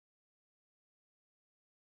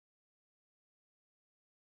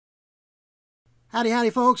Howdy, howdy,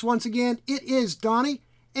 folks. Once again, it is Donnie,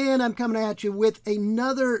 and I'm coming at you with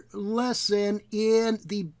another lesson in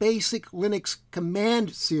the Basic Linux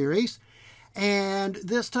Command series. And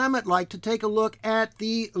this time I'd like to take a look at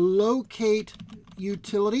the locate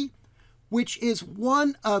utility, which is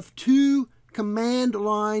one of two command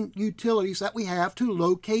line utilities that we have to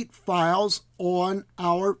locate files on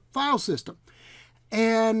our file system.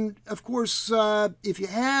 And of course, if you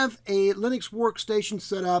have a Linux workstation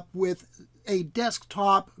set up with a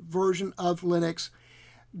desktop version of Linux,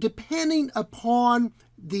 depending upon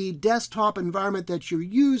the desktop environment that you're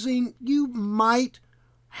using, you might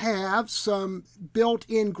have some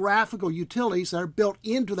built-in graphical utilities that are built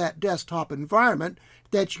into that desktop environment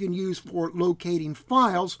that you can use for locating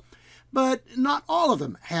files, but not all of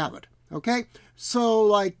them have it, okay? So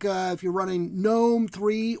like if you're running GNOME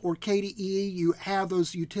 3 or KDE, you have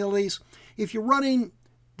those utilities. If you're running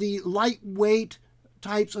the lightweight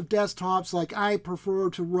types of desktops, like I prefer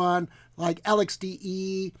to run like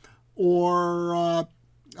LXDE or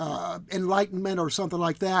Enlightenment or something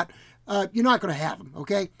like that, you're not going to have them,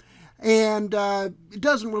 okay? And it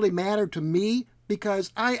doesn't really matter to me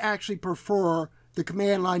because I actually prefer the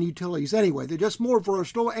command line utilities anyway. They're just more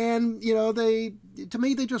versatile, and you know, to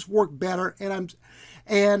me they just work better. And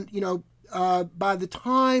by the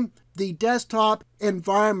time the desktop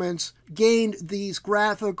environments gained these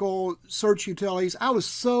graphical search utilities, I was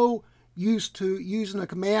so used to using the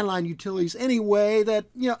command line utilities anyway that,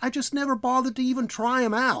 I just never bothered to even try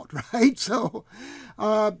them out, right? So,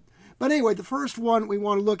 but anyway, the first one we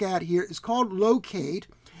want to look at here is called locate.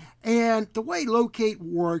 And the way locate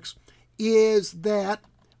works is that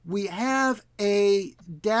we have a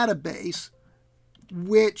database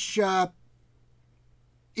which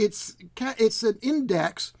it's an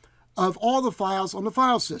index of all the files on the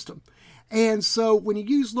file system. And so when you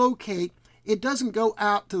use locate, it doesn't go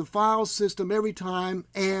out to the file system every time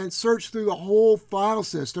and search through the whole file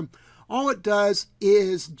system. All it does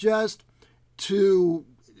is just to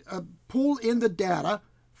pull in the data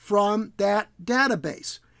from that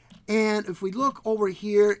database. And if we look over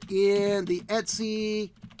here in the etc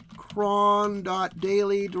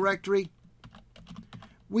cron.daily directory,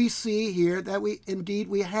 we see here that we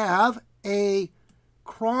have a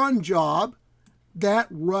cron job that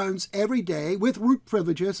runs every day with root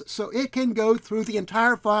privileges, so it can go through the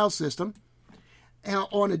entire file system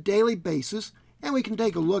on a daily basis, and we can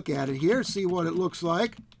take a look at it here, see what it looks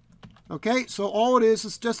like. Okay, so all it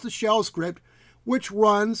is just a shell script which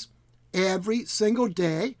runs every single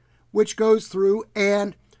day, which goes through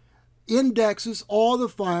and indexes all the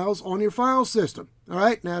files on your file system. All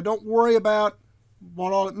right, now don't worry about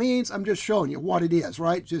what all it means. I'm just showing you what it is,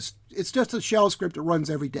 right? It's just a shell script that runs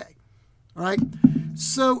every day. All right,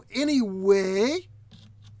 so anyway,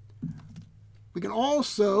 we can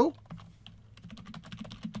also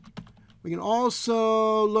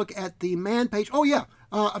look at the man page. Oh yeah,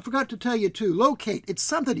 I forgot to tell you too, locate, it's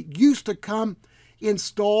something that used to come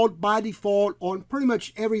installed by default on pretty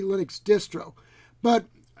much every Linux distro. But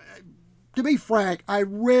to be frank, I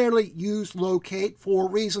rarely use locate for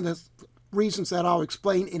reasons that I'll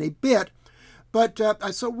explain in a bit. But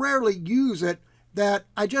I so rarely use it that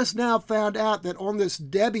I just now found out that on this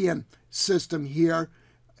Debian system here,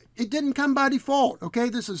 it didn't come by default. Okay,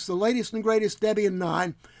 this is the latest and greatest Debian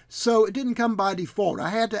 9, so it didn't come by default. I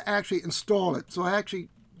had to actually install it. So I actually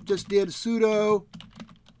just did sudo,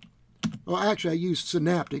 well actually I used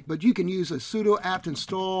Synaptic, but you can use a sudo apt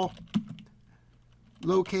install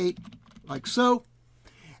locate like so.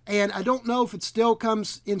 And I don't know if it still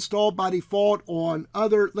comes installed by default on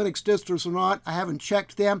other Linux distros or not. I haven't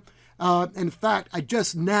checked them. In fact, I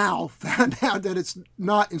just now found out that it's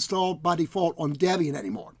not installed by default on Debian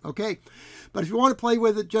anymore. Okay, but if you want to play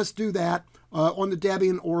with it, just do that on the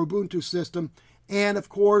Debian or Ubuntu system. And of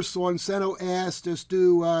course, on CentOS, just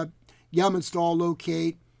do yum install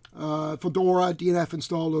locate, Fedora DNF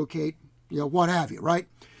install locate, what have you, right?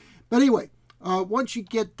 But anyway, once you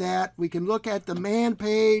get that, we can look at the man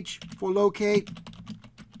page for locate,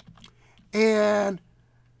 and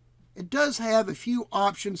it does have a few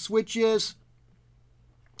option switches,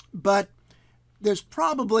 but there's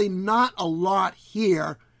probably not a lot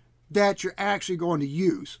here that you're actually going to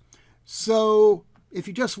use. So if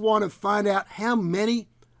you just want to find out how many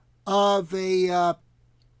of how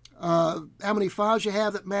many files you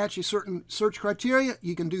have that match a certain search criteria,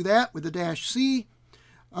 you can do that with the -C.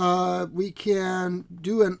 We can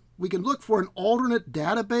look for an alternate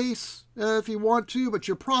database if you want to, but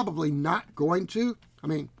you're probably not going to. I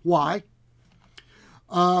mean, why?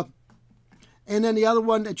 And then the other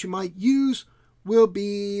one that you might use will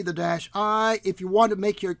be the -I if you want to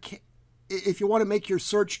make your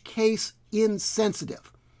search case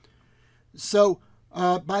insensitive. So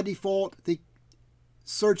by default, the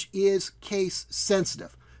search is case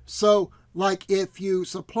sensitive. So like if you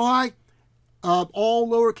supply all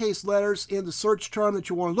lowercase letters in the search term that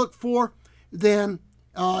you want to look for, then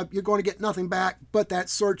you're going to get nothing back but that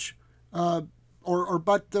search or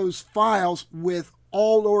but those files with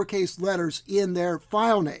all lowercase letters in their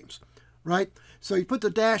file names, right? So you put the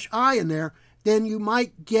 -i in there, then you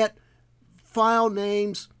might get file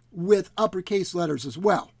names with uppercase letters as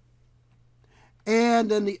well. And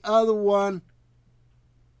then the other one,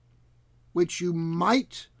 which you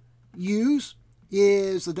might use,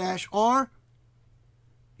 is the -r,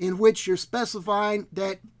 in which you're specifying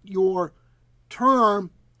that your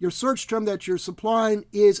term, your search term that you're supplying,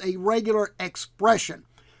 is a regular expression.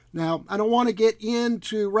 Now, I don't want to get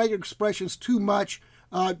into regular expressions too much.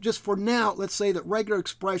 Just for now, let's say that regular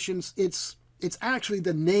expressions, it's actually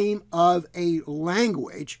the name of a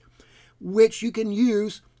language which you can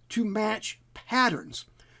use to match patterns.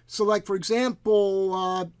 So like, for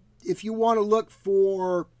example, if you want to look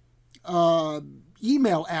for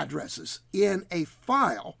email addresses in a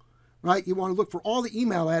file, right? You want to look for all the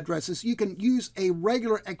email addresses. You can use a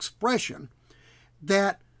regular expression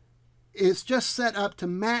that is just set up to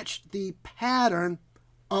match the pattern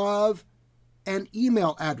of an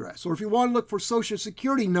email address. Or if you want to look for social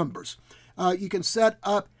security numbers, you can set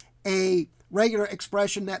up a regular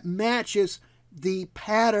expression that matches the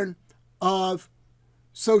pattern of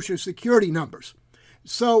social security numbers.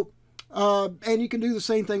 So, and you can do the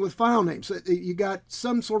same thing with file names. You got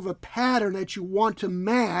some sort of a pattern that you want to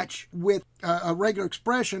match with a regular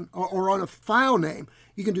expression or on a file name.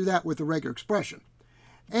 You can do that with a regular expression.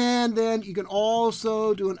 And then you can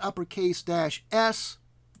also do an uppercase -s,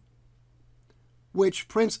 which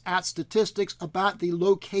prints out statistics about the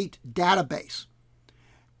locate database.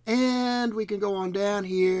 And we can go on down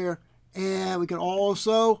here, and we can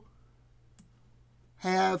also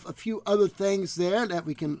have a few other things there that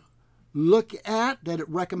we can look at, that it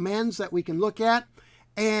recommends that we can look at.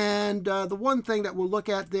 And the one thing that we'll look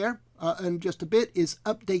at there in just a bit is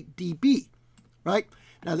update DB, right?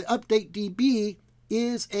 Now the update DB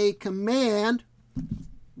is a command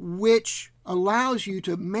which allows you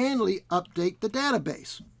to manually update the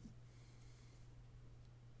database.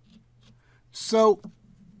 So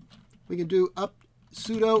we can do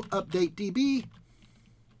sudo update DB,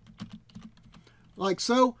 like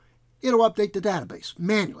so. It'll update the database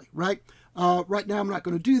manually, right? Right now I'm not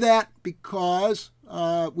going to do that because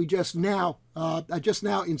I just now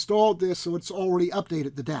installed this, so it's already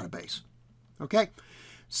updated the database. Okay.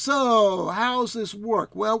 So how's this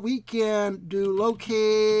work? Well, we can do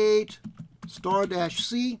locate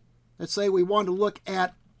 *-c. Let's say we want to look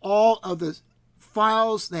at all of the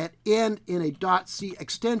files that end in a .c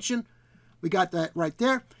extension. We got that right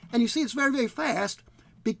there. And you see it's very, very fast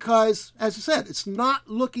because, as I said, it's not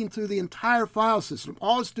looking through the entire file system.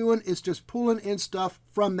 All it's doing is just pulling in stuff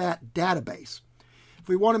from that database. If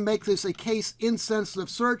we want to make this a case insensitive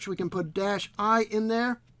search, we can put -i in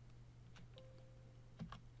there,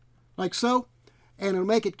 like so, and it'll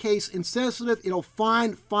make it case insensitive. It'll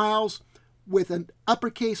find files with an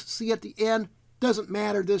uppercase C at the end. Doesn't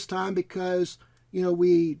matter this time because, you know,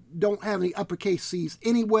 we don't have any uppercase C's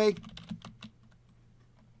anyway.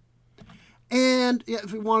 And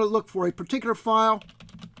if we want to look for a particular file,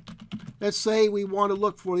 let's say we want to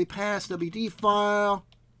look for the passwd file.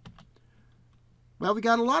 Well, we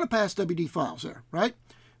got a lot of passwd files there, right?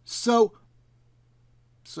 So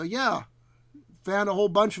yeah, found a whole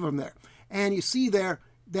bunch of them there. And you see there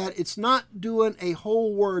that it's not doing a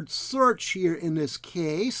whole word search here in this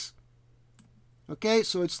case. Okay,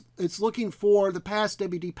 so it's looking for the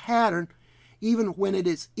passwd pattern even when it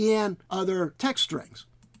is in other text strings.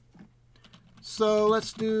 So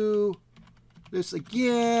let's do this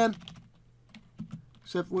again,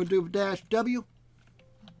 except we'll do -w.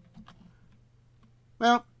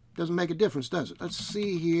 Well, doesn't make a difference, does it? Let's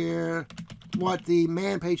see here what the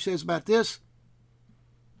man page says about this.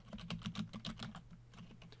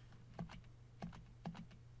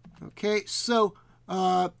 Okay, so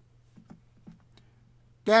 -w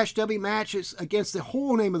matches against the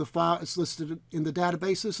whole name of the file. It's listed in the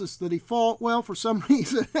database. This is the default. Well, for some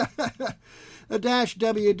reason, a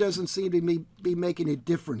 -w doesn't seem to be making a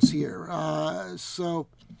difference here. So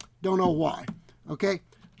don't know why. Okay,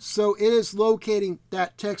 so it is locating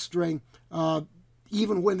that text string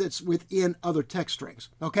even when it's within other text strings.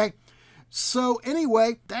 Okay, so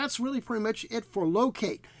anyway, that's really pretty much it for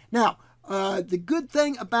locate. Now, the good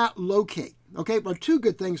thing about locate, okay, well, two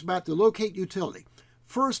good things about the locate utility.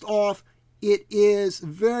 First off, it is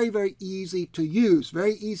very, very easy to use,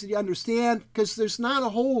 very easy to understand, because there's not a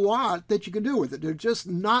whole lot that you can do with it. There's just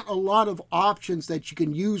not a lot of options that you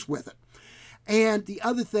can use with it. And the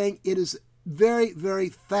other thing, it is very, very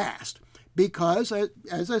fast because,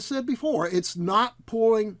 as I said before, it's not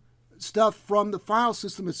pulling stuff from the file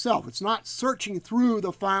system itself. It's not searching through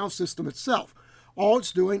the file system itself. All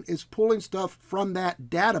it's doing is pulling stuff from that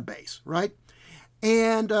database, right?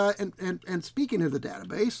 And speaking of the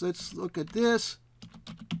database, let's look at this,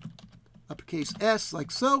 uppercase S,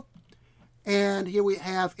 like so. And here we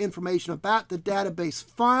have information about the database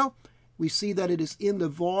file. We see that it is in the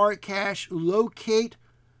var cache locate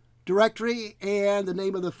directory, and the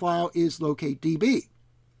name of the file is locatedb.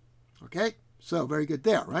 Okay, so very good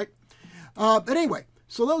there, right? But anyway,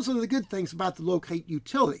 so those are the good things about the locate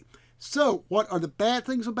utility. So what are the bad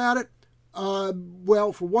things about it?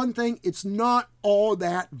 Well, for one thing, it's not all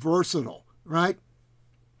that versatile, right?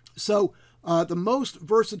 So the most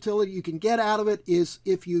versatility you can get out of it is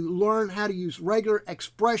if you learn how to use regular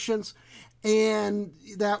expressions, and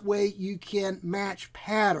that way you can match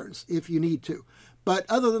patterns if you need to. But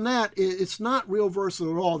other than that, it's not real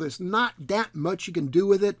versatile at all. There's not that much you can do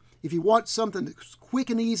with it. If you want something that's quick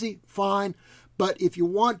and easy, fine. But if you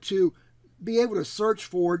want to be able to search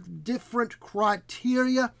for different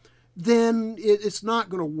criteria, then it's not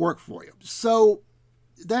going to work for you. So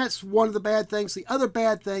that's one of the bad things. The other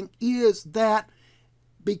bad thing is that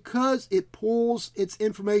because it pulls its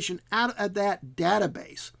information out of that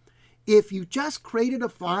database, if you just created a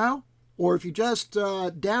file, or if you just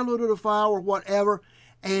downloaded a file or whatever,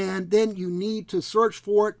 and then you need to search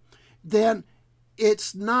for it, then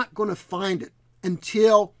it's not going to find it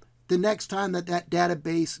until the next time that that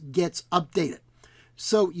database gets updated.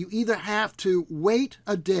 So you either have to wait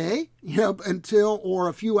a day, until, or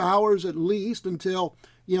a few hours at least, until,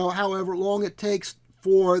 however long it takes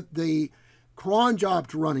for the cron job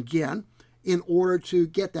to run again in order to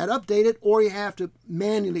get that updated, or you have to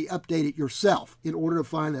manually update it yourself in order to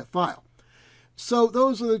find that file. So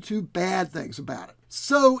those are the two bad things about it.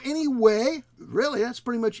 So anyway, really, that's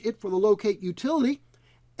pretty much it for the locate utility.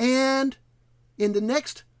 And in the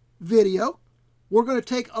next video, we're going to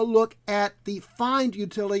take a look at the find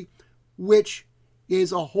utility, which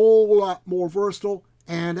is a whole lot more versatile,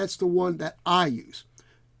 and that's the one that I use.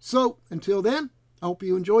 So until then, I hope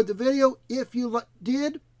you enjoyed the video. If you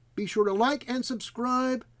did, be sure to like and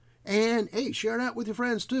subscribe, and hey, share it out with your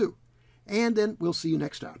friends too. And then we'll see you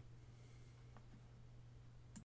next time.